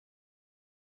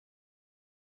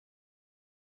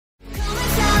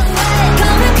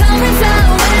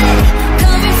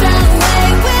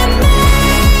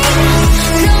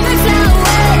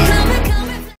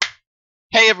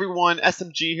everyone,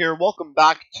 SMG here. Welcome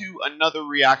back to another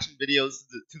reaction video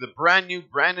to the brand new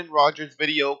Brandon Rogers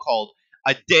video called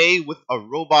A Day with a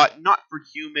Robot. Not for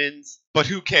humans, but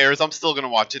who cares? I'm still gonna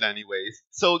watch it anyways.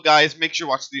 So guys, make sure you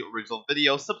watch the original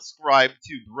video, subscribe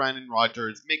to Brandon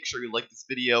Rogers, make sure you like this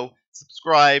video,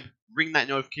 subscribe, ring that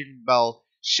notification bell,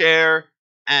 share,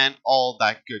 and all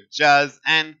that good jazz.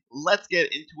 And let's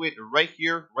get into it right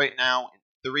here, right now,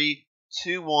 in 3,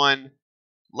 2, 1,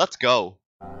 let's go.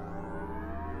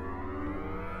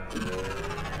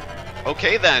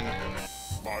 Okay then.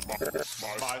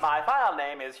 My file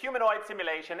name is Humanoid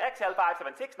Simulation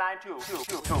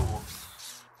XL5769222.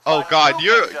 Oh God,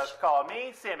 you're just call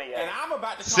me Simeon. And I'm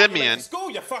about to call Simeon. you to school,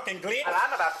 you fucking glitch. And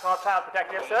I'm about to call Child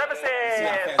Protective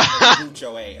Services. Boot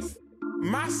your ass.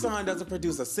 My son doesn't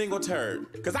produce a single turd.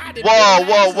 Cause I didn't.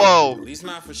 Whoa. At least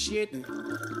not for shitting.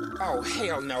 Oh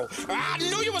hell no. I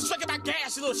knew you was drinking my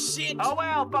gas, you little shit. Oh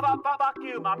well, fuck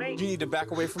you, mommy. You need to back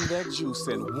away from that juice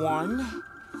in 1,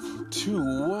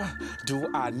 2, do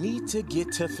I need to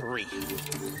get to 3?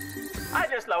 I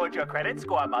just lowered your credit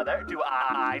score, mother. Do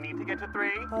I need to get to 3?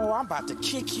 Oh, I'm about to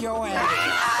kick your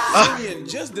ass. Simeon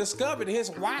just discovered his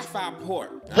Wi-Fi port.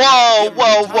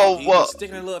 Whoa.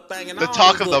 Sticking a little thing in The all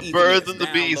talk these of the little birds Ethernets, and the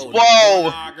bees. downloading Whoa.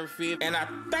 pornography. And I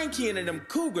think he into them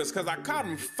cougars because I caught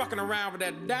him fucking around with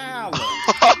that dial.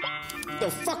 The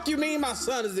fuck you mean my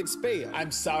son is expelled?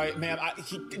 I'm sorry, ma'am.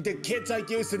 The kids are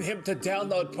using him to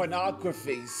download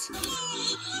pornographies.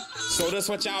 So that's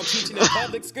what y'all teaching in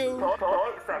public school?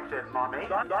 Toy section, mommy.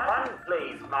 Gun,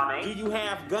 please, mommy. Do you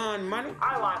have gun money?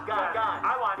 I want gun.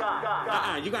 I want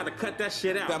gun. You gotta cut that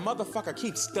shit out. That motherfucker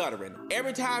keeps stuttering.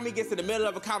 Every time he gets in the middle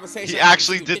of a conversation, He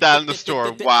actually did that in the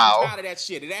store. Wow. I'm tired of that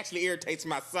shit. It actually irritates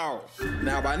my soul.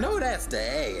 Now I know that's the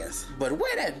ass, but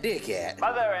where that dick at?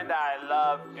 Mother and I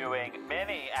love doing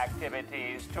many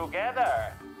activities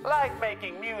together. Like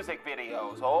making music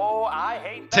videos. Oh, I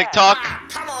hate that. TikTok.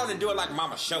 Come on and do it like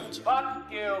mama showed you.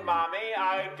 Fuck you, mommy.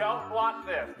 I don't want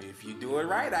this. If you do it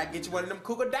right, I get you one of them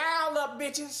cougar dial-up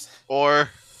bitches. Or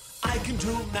I can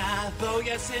do math, oh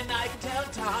yes, and I can tell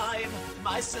time.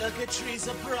 My circuitry's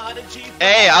a prodigy.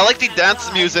 hey, I like the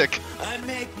dance music. I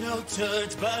make no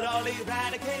turds, but I'll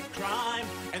eradicate crime.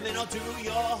 And then I'll do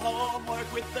your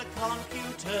homework with the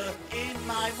computer in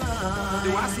my mind.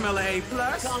 Do I smell a A+?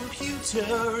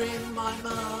 Computer in my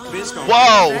mind. Bitch gonna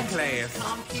Whoa. that class.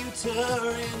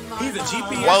 Computer in my He's a mind.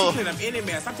 GPS, Whoa. he clean up any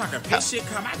mess. I'm talking piss shit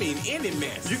come, I mean any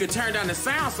mess. You can turn down the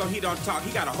sound so he don't talk.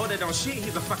 He got a hold that on shit,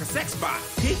 he's a fucking sex bot.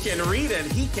 He can read and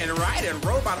he can write and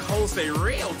robot holes stay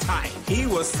real tight. He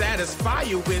will satisfy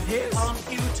you with his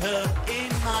Computer in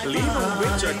my Leave him mind.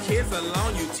 with your kids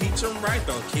alone, you teach them right,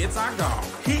 those kids are gone.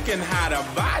 He can hide a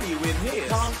body with his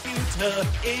Computer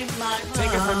in my mind.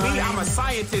 Take it from me, I'm a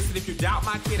scientist, and if you doubt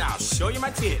my kid, I'll show you my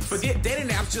tits. Forget dating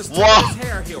apps, just Whoa. touch his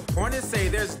hair. He'll point and say,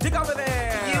 there's dick over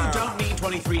there. You don't need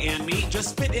 23andMe, just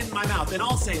spit in my mouth and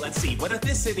I'll say, let's see, what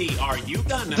ethnicity are you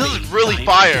gonna This be? is really Chinese,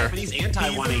 fire. Japanese, and He's a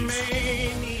Taiwanese.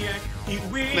 maniac. He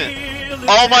will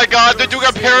Oh my God, they're doing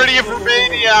a parody of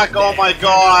Maniac. Oh my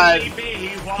God.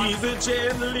 He's a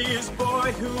gentlest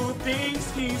boy who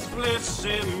thinks he's flesh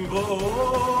and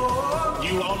bone.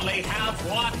 You only have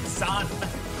one son.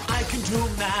 I can do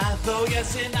math, oh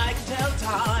yes, and I can tell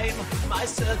time. My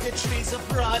circuitry's a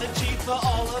prodigy for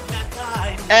all of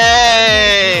mankind.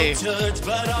 Hey. Turds,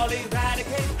 but I'll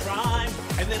eradicate crime.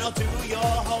 And then I'll do your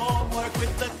homework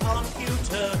with the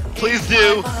computer. Please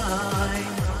do.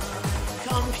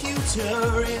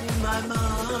 Computer in my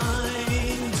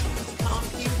mind.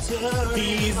 Computer.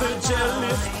 He's a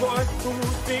jealous boy who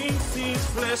thinks he's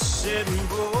flesh and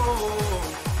bone.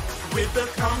 With the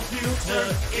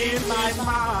computer in my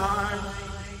mind.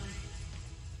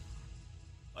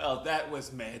 Well, that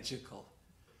was magical.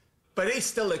 But he's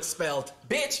still expelled.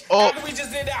 Bitch, Oh. after we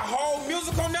just did that whole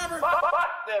musical number?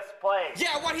 Fuck this place.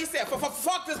 Yeah, what he said.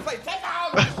 Fuck this place. Take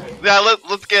all this shit. Yeah,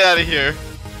 let's get out of here.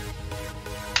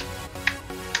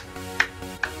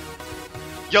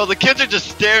 Yo, the kids are just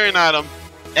staring at him.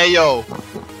 Hey, yo.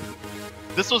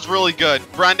 This was really good.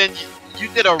 Brandon, you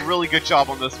did a really good job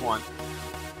on this one.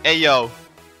 Hey, yo.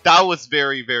 That was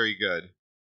very, very good.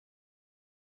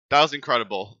 That was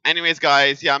incredible. Anyways,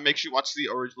 guys, yeah, make sure you watch the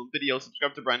original video.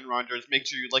 Subscribe to Brandon Rogers. Make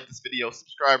sure you like this video.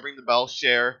 Subscribe, ring the bell,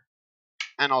 share,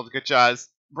 and all the good jazz.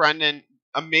 Brandon,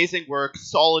 amazing work.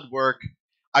 Solid work.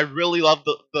 I really love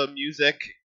the music.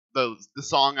 The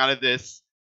song out of this.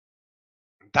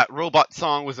 That robot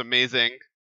song was amazing.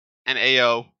 And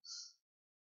Ayo,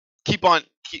 keep up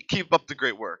the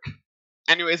great work.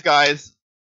 Anyways, guys,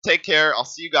 take care. I'll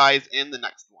see you guys in the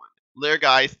next one. Later,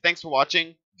 guys. Thanks for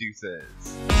watching.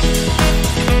 Deuces.